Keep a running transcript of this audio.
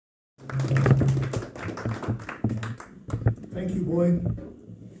you, Boye.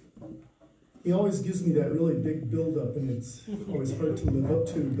 He always gives me that really big build-up, and it's always hard to live up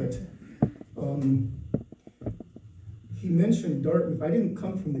to, but he mentioned Dartmouth. I didn't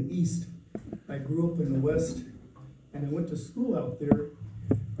come from the East. I grew up in the West, and I went to school out there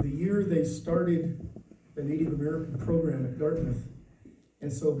the year they started the Native American program at Dartmouth.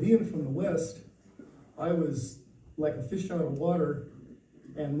 And so being from the West, I was like a fish out of water,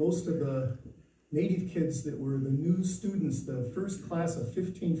 and most of the Native kids that were the new students, the first class of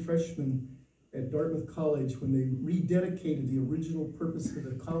 15 freshmen at Dartmouth College, when they rededicated the original purpose of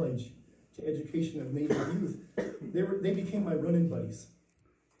the college to education of Native youth, they became my run-in buddies.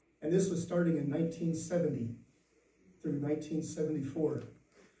 And this was starting in 1970 through 1974.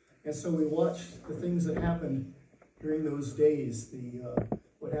 And so we watched the things that happened during those days,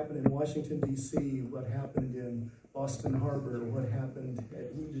 what happened in Washington, D.C., what happened in Boston Harbor, what happened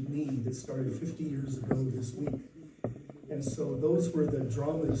at Wounded Knee that started 50 years ago this week. And so those were the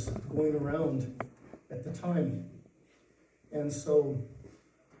dramas going around at the time. And so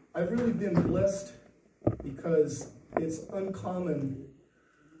I've really been blessed because it's uncommon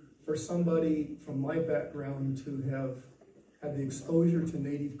for somebody from my background to have had the exposure to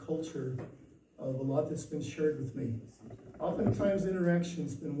Native culture of a lot that's been shared with me. Oftentimes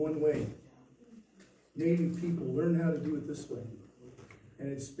interaction's been one way. Native people learn how to do it this way.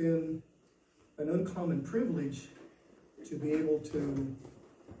 And it's been an uncommon privilege to be able to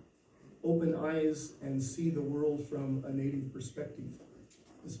open eyes and see the world from a Native perspective.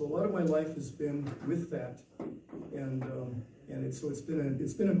 And so a lot of my life has been with that, and so it's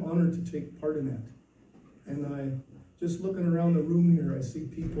been an honor to take part in that. And just looking around the room here, I see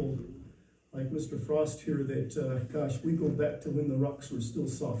people like Mr. Frost here that, gosh, we go back to when the rocks were still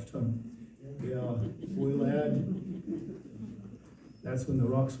soft, huh? Yeah, boy lad, that's when the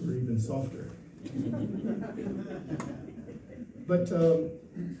rocks were even softer. But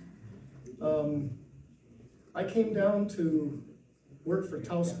I came down to work for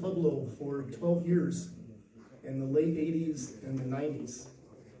Taos Pueblo for 12 years in the late 80s and the 90s.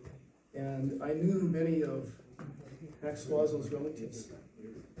 And I knew many of SUAZO's relatives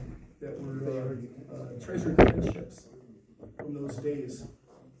that were treasured friendships from those days.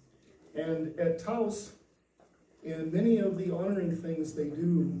 And at Taos, in many of the honoring things they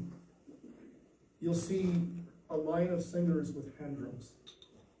do, you'll see a line of singers with hand drums.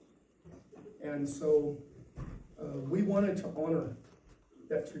 And so we wanted to honor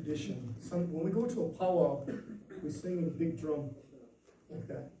that tradition. When we go to a powwow, we sing with a big drum like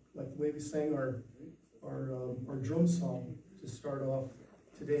that, like the way we sang our drum song to start off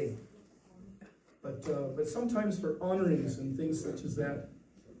today. But sometimes for honorings and things such as that,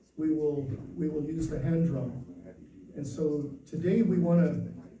 we will use the hand drum. And so today we want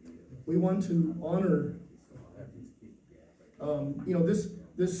to honor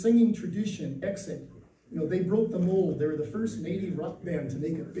this singing tradition, Exit. They broke the mold. They were the first Native rock band to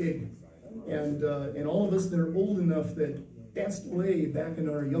make it big. And all of us that are old enough that danced away back in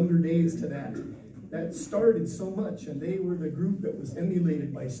our younger days to that started so much, and they were the group that was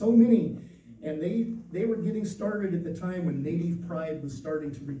emulated by so many. And they were getting started at the time when Native pride was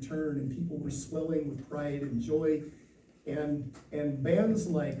starting to return and people were swelling with pride and joy. And bands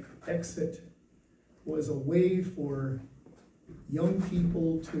like Exit was a way for young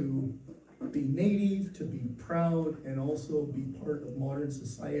people to be Native, to be proud, and also be part of modern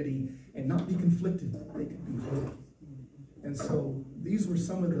society and not be conflicted. They could be whole. And so these were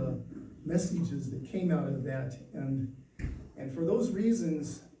some of the messages that came out of that. And for those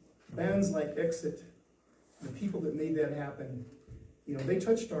reasons, bands like Exit, the people that made that happen, they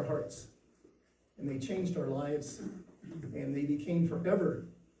touched our hearts and they changed our lives, and they became forever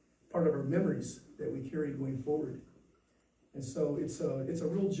part of our memories that we carry going forward. And so it's a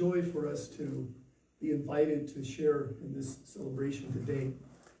real joy for us to be invited to share in this celebration today.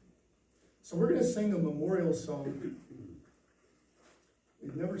 So we're going to sing a memorial song.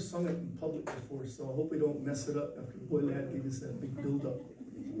 We've never sung it in public before, so I hope we don't mess it up after Boy Lad gave us that big build-up.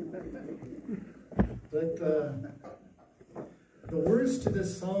 But the words to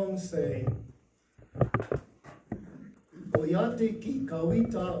this song say, Oyate ki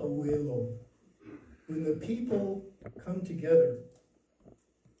kawita awelo. When the people come together,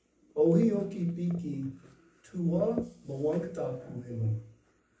 Ohioki piki tua bawankta awelo.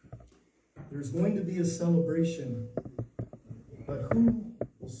 There's going to be a celebration, but who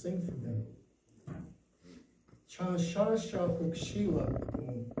will sing for them? Cha sha sha hukshila.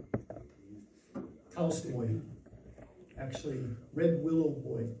 Taos Boye, actually Red Willow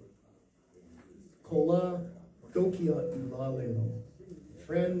Boye. Kola dokia ilalelo.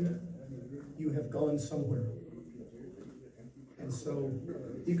 Friend, you have gone somewhere. And so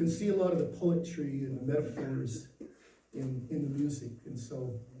you can see a lot of the poetry and the metaphors in the music. And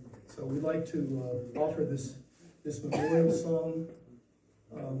so we'd like to offer this memorial song.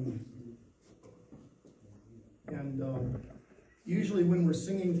 Usually when we're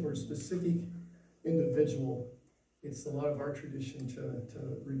singing for a specific individual, it's a lot of our tradition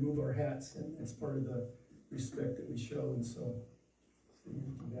to remove our hats, and it's part of the respect that we show. And so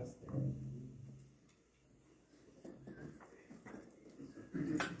that's there.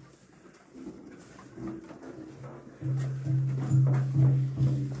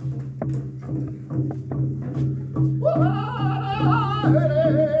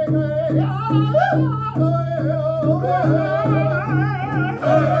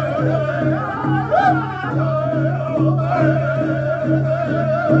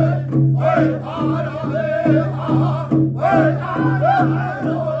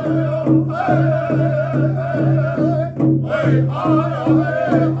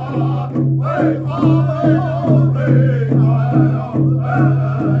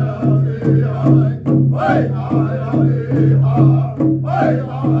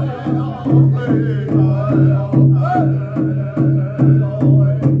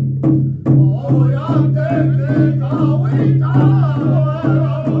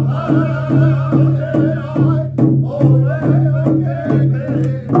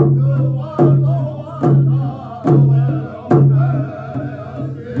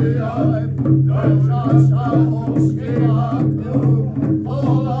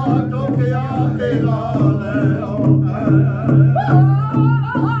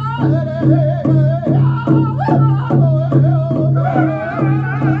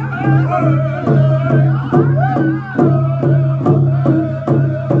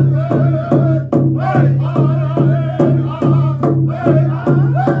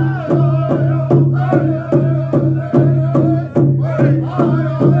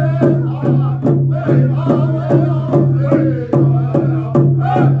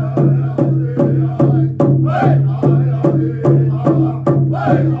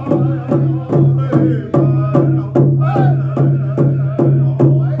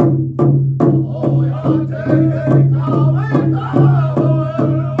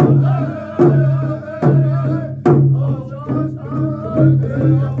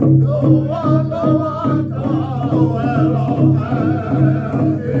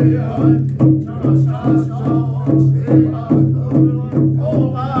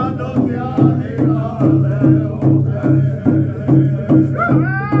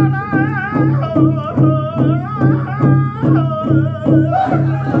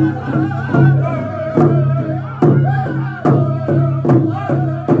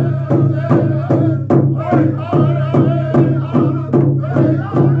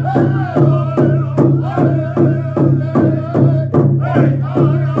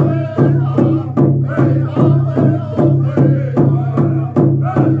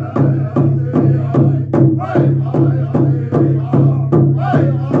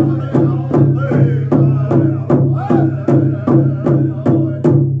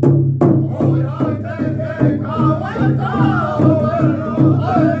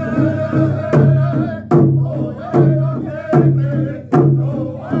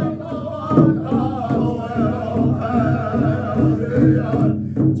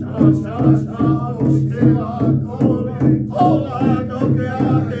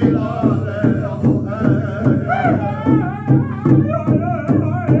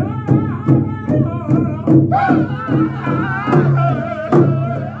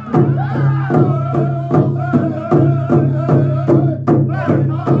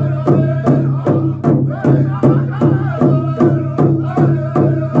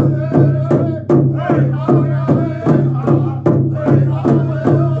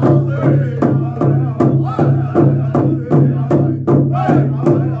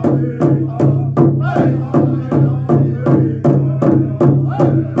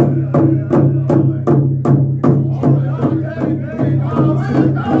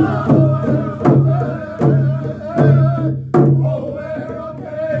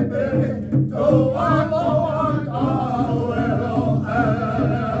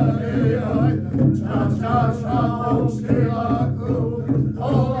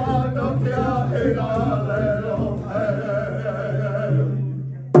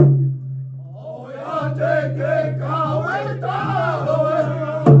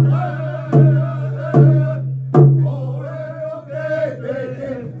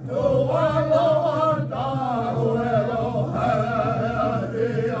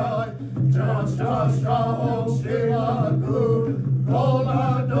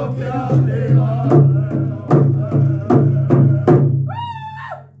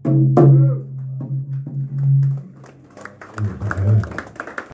 Yeah.